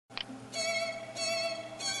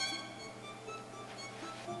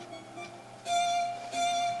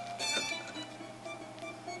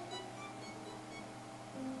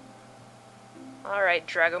Alright,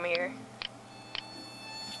 Dragomir.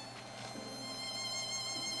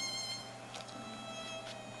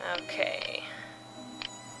 Okay.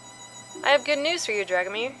 I have good news for you,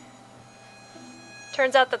 Dragomir.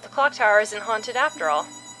 Turns out that the clock tower isn't haunted after all.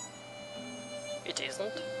 It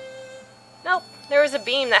isn't? Nope, there was a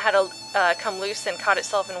beam that had come loose and caught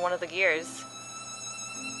itself in one of the gears.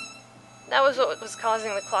 That was what was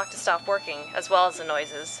causing the clock to stop working, as well as the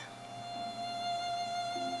noises.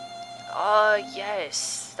 Ah,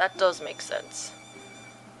 yes, that does make sense.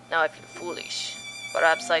 Now I feel foolish.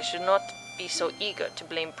 Perhaps I should not be so eager to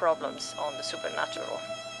blame problems on the supernatural.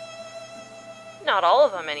 Not all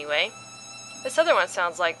of them, anyway. This other one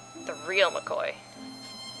sounds like the real McCoy.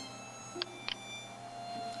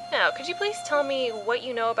 Now, could you please tell me what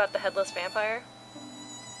you know about the Headless Vampire?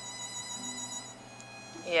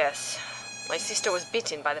 Yes, my sister was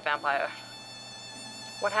bitten by the vampire.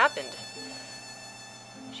 What happened?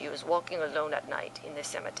 She was walking alone at night in the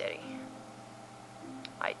cemetery.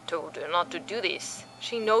 I told her not to do this.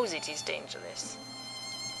 She knows it is dangerous.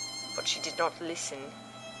 But she did not listen,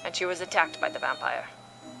 and she was attacked by the vampire.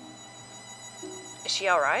 Is she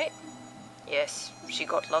alright? Yes, she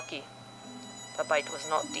got lucky. The bite was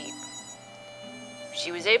not deep.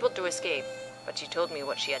 She was able to escape, but she told me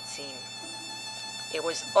what she had seen. It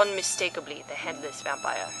was unmistakably the Headless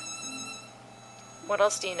Vampire. What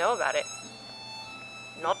else do you know about it?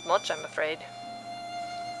 Not much, I'm afraid.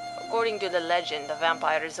 According to the legend, the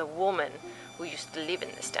vampire is a woman who used to live in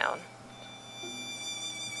this town.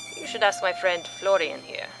 You should ask my friend Florian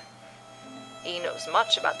here. He knows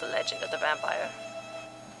much about the legend of the vampire.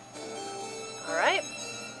 Alright.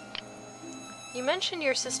 You mentioned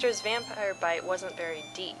your sister's vampire bite wasn't very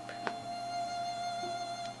deep.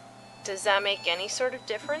 Does that make any sort of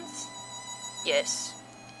difference? Yes.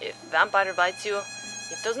 If vampire bites you,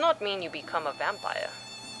 it does not mean you become a vampire.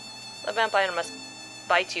 The vampire must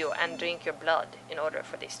bite you and drink your blood in order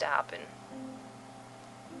for this to happen.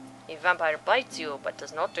 If vampire bites you but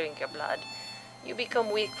does not drink your blood, you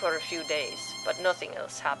become weak for a few days, but nothing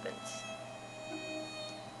else happens.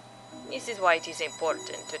 This is why it is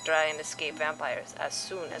important to try and escape vampires as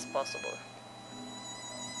soon as possible.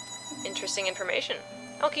 Interesting information.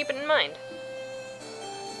 I'll keep it in mind.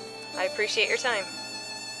 I appreciate your time.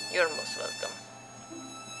 You're most welcome.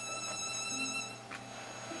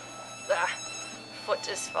 Ah, foot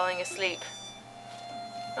is falling asleep.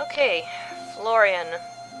 Okay, Florian.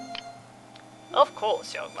 Of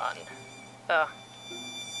course, young man.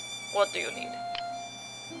 What do you need?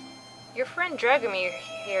 Your friend Dragomir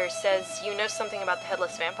here says you know something about the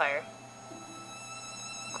Headless Vampire.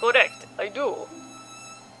 Correct, I do.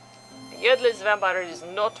 The Headless Vampire is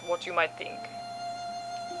not what you might think.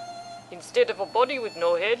 Instead of a body with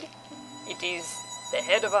no head, it is the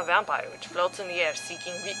head of a vampire which floats in the air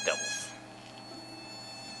seeking victims.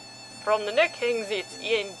 From the neck hangs its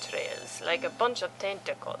entrails like a bunch of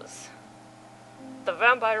tentacles. The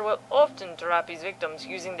vampire will often trap his victims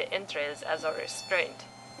using the entrails as a restraint,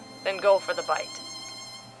 then go for the bite.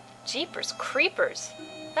 Jeepers creepers!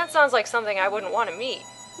 That sounds like something I wouldn't want to meet.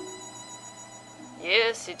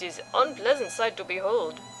 Yes, it is an unpleasant sight to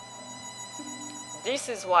behold. This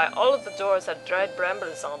is why all of the doors have dried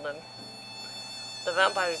brambles on them. The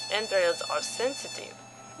vampire's entrails are sensitive,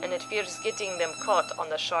 and it fears getting them caught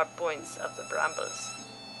on the sharp points of the brambles.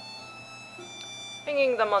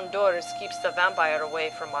 Hanging them on doors keeps the vampire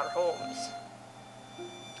away from our homes.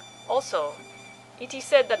 Also, it is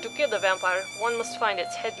said that to kill the vampire, one must find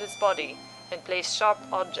its headless body and place sharp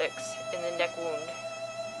objects in the neck wound.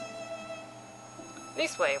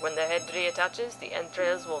 This way, when the head reattaches, the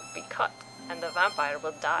entrails will be cut, and the vampire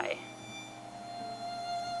will die.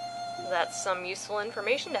 That's some useful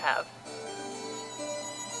information to have.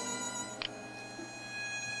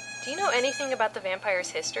 Do you know anything about the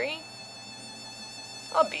vampire's history?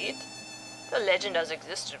 A bit. The legend has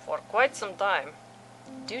existed for quite some time.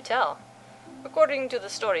 Do tell. According to the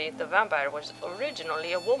story, the vampire was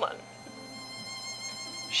originally a woman.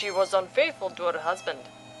 She was unfaithful to her husband,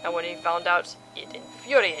 and when he found out, it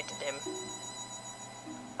infuriated him.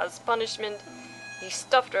 As punishment, he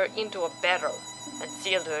stuffed her into a barrel and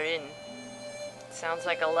sealed her in. Sounds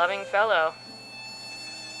like a loving fellow.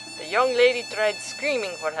 The young lady tried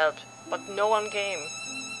screaming for help, but no one came.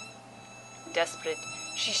 Desperate,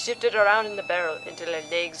 she shifted around in the barrel until her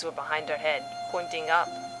legs were behind her head, pointing up.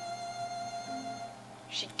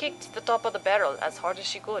 She kicked the top of the barrel as hard as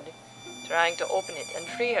she could, trying to open it and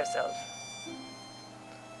free herself.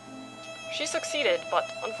 She succeeded,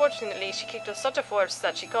 but unfortunately she kicked with such a force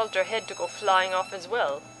that she caused her head to go flying off as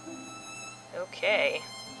well. Okay.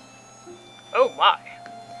 Oh my!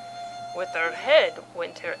 With her head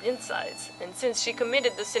went her insides, and since she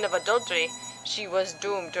committed the sin of adultery, she was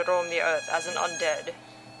doomed to roam the earth as an undead.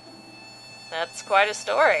 That's quite a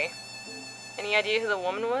story. Any idea who the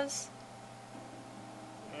woman was?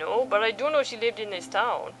 No, but I do know she lived in this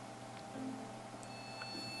town.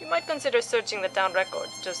 You might consider searching the town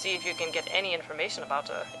records to see if you can get any information about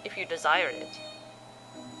her, if you desire it.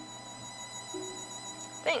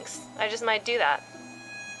 Thanks, I just might do that.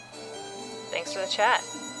 Thanks for the chat.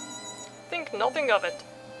 Think nothing of it.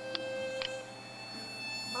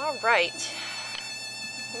 Alright.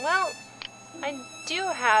 Well, I do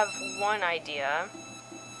have one idea.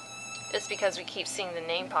 Just because we keep seeing the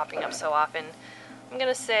name popping up so often. I'm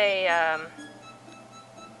gonna say,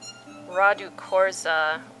 Radu,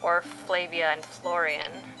 Korzha, or Flavia and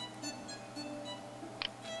Florian.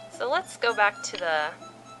 So let's go back to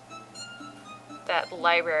that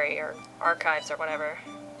library or archives or whatever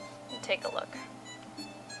and take a look.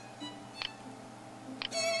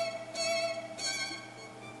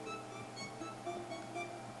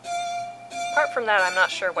 Apart from that, I'm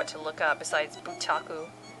not sure what to look up besides Butaku.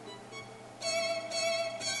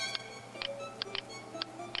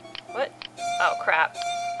 What? Oh crap.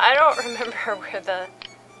 I don't remember where the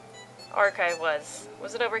archive was.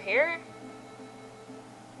 Was it over here?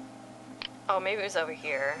 Oh, maybe it was over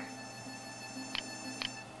here.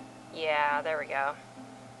 Yeah, there we go.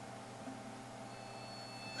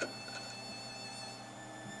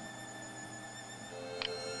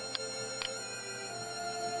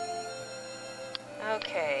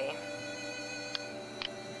 Okay.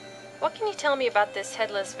 What can you tell me about this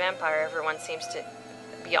headless vampire everyone seems to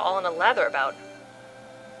be all in a lather about?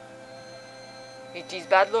 It is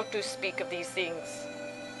bad luck to speak of these things.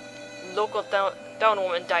 Local town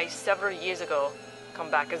woman died several years ago. Come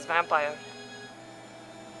back as vampire.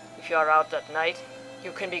 If you are out at night,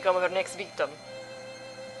 you can become her next victim.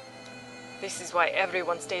 This is why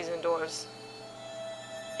everyone stays indoors.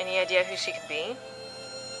 Any idea who she could be?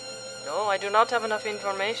 No, I do not have enough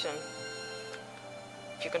information.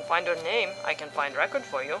 If you can find her name, I can find record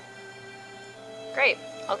for you. Great,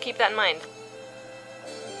 I'll keep that in mind.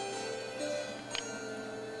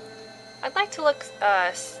 I'd like to look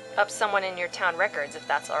up someone in your town records, if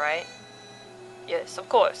that's alright. Yes, of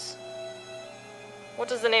course.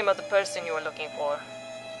 What is the name of the person you are looking for?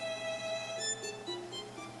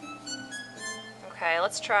 Okay,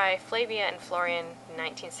 let's try Flavia and Florian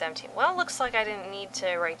 1917. Well, looks like I didn't need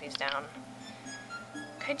to write these down.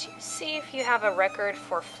 Could you see if you have a record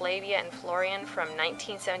for Flavia and Florian from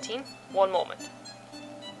 1917? One moment.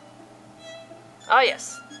 Ah,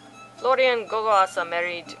 yes. Florian Gogoasa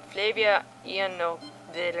married Flavia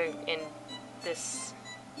Ianovill in this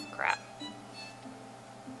crap.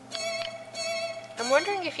 I'm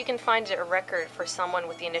wondering if you can find a record for someone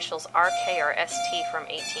with the initials RK or ST from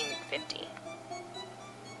 1850.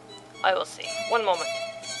 I will see. One moment.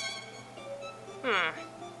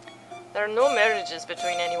 There are no marriages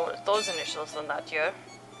between anyone with those initials in that year.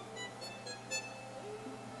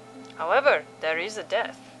 However, there is a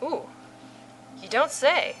death. Ooh. You don't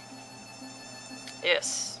say.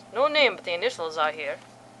 Yes. No name, but the initials are here.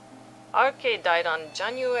 RK died on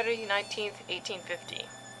January 19th, 1850.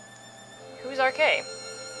 Who's RK?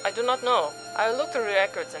 I do not know. I will look through the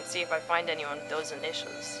records and see if I find anyone with those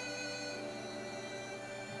initials.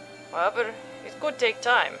 However, it could take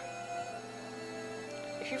time.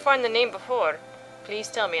 If you find the name before, please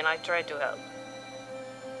tell me and I try to help.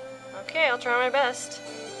 Okay, I'll try my best.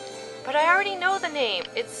 But I already know the name.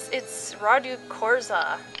 It's Radu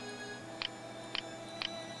Korzha.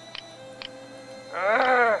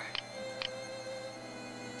 Urgh.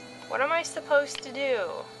 What am I supposed to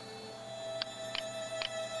do?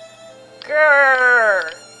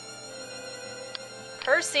 Grrr.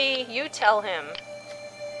 Percy, you tell him.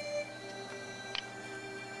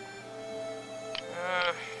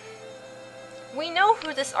 We know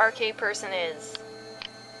who this RK person is.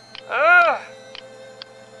 Ugh.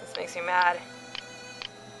 This makes me mad.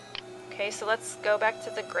 Okay, so let's go back to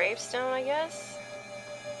the gravestone, I guess.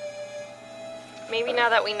 Maybe now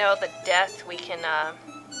that we know the death, we can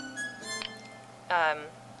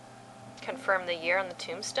confirm the year on the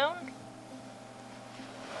tombstone.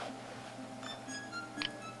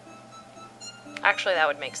 Actually, that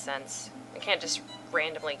would make sense. I can't just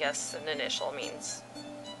randomly guess an initial means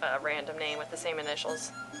a random name with the same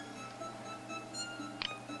initials.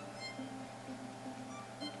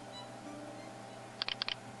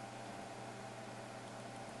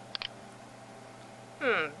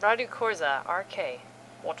 Radu Korzha, RK.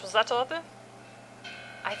 What was that other?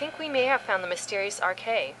 I think we may have found the mysterious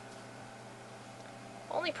RK.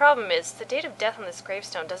 Only problem is, the date of death on this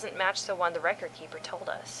gravestone doesn't match the one the record keeper told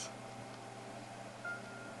us.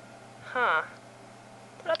 Huh.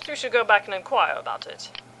 Perhaps we should go back and inquire about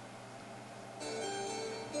it.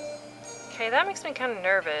 Okay, that makes me kind of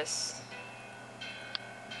nervous.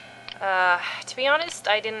 To be honest,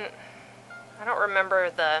 I don't remember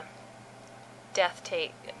the death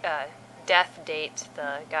date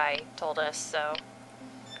the guy told us, so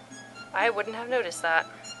I wouldn't have noticed that.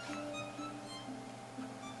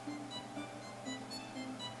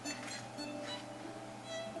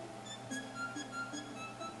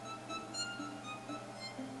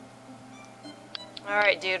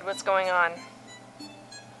 Alright, dude, what's going on?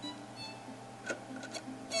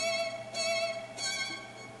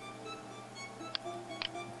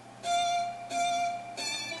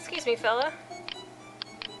 Excuse me, fella.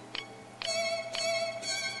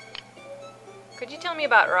 Could you tell me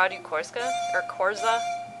about Radu Korzha? Or Korzha?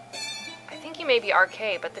 I think he may be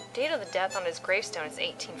RK, but the date of the death on his gravestone is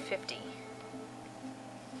 1850.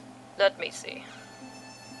 Let me see.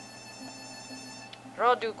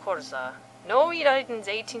 Radu Korzha. No, he died in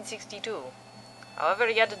 1862. However,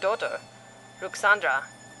 he had a daughter, Ruxandra.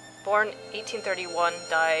 Born 1831,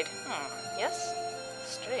 died... yes?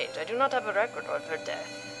 Strange, I do not have a record of her death.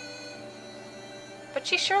 But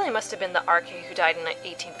she surely must have been the RK who died in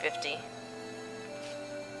 1850.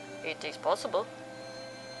 It is possible.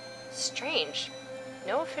 Strange.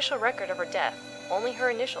 No official record of her death, only her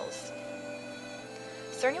initials.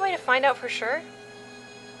 Is there any way to find out for sure?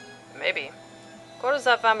 Maybe.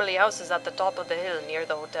 Korzha family house is at the top of the hill near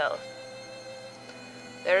the hotel.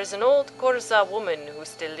 There is an old Korzha woman who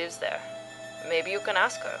still lives there. Maybe you can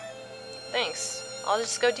ask her. Thanks. I'll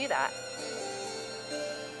just go do that.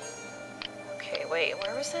 Okay, wait,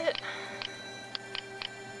 where was it?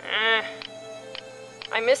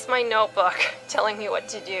 I missed my notebook telling me what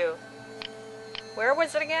to do. Where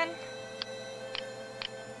was it again?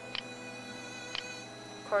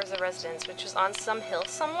 Korzha residence, which was on some hill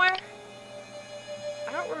somewhere?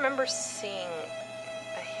 I don't remember seeing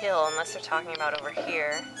a hill unless they're talking about over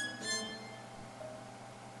here.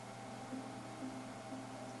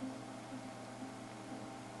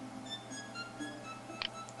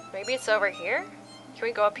 Maybe it's over here? Can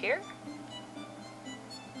we go up here?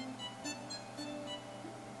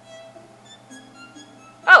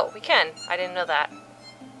 Oh, we can. I didn't know that.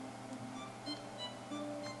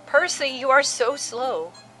 Percy, you are so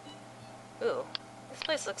slow. Ooh, this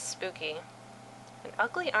place looks spooky. An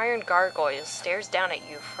ugly iron gargoyle stares down at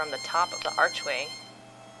you from the top of the archway.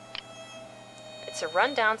 It's a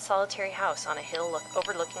run-down solitary house on a hill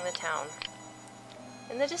overlooking the town.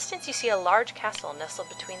 In the distance you see a large castle nestled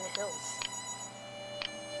between the hills.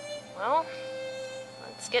 Well,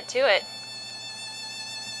 let's get to it.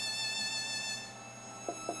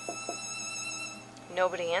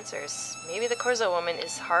 Nobody answers. Maybe the Korzha woman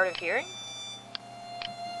is hard of hearing?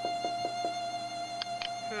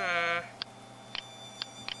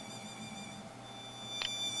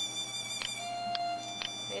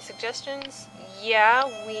 Any suggestions? Yeah,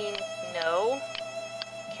 we know.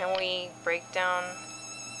 Can we break down...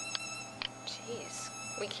 Jeez.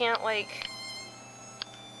 We can't, like...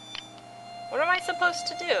 What am I supposed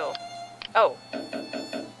to do? Oh.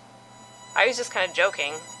 I was just kind of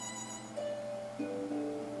joking.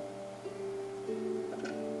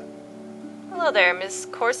 Hello there, Miss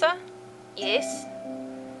Korzha? Yes?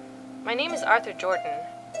 My name is Arthur Jordan.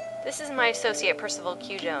 This is my associate, Percival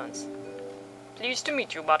Q. Jones. Pleased to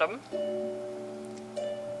meet you, madam.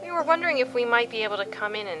 We were wondering if we might be able to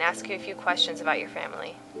come in and ask you a few questions about your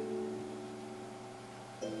family.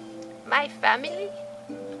 My family?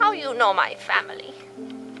 How you know my family?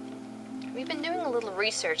 We've been doing a little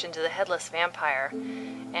research into the Headless Vampire,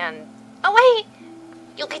 and... Away!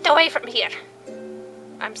 You get away from here!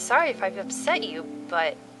 I'm sorry if I've upset you,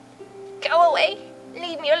 but... Go away!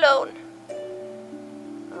 Leave me alone!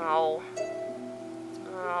 Oh.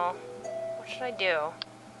 What should I do?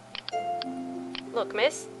 Look,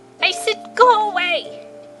 miss. I said go away!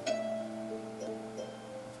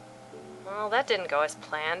 Well, that didn't go as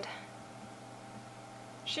planned.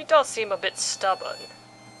 She does seem a bit stubborn.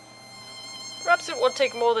 Perhaps it will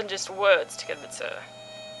take more than just words to convince her.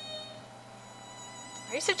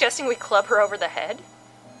 Are you suggesting we club her over the head?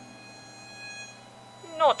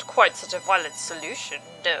 Not quite such a violent solution,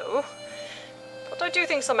 no. But I do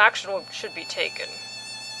think some action should be taken.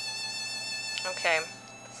 Okay.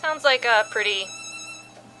 Sounds like a pretty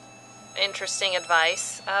interesting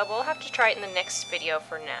advice. We'll have to try it in the next video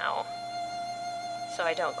for now, so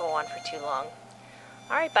I don't go on for too long.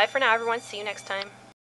 Alright, bye for now, everyone. See you next time.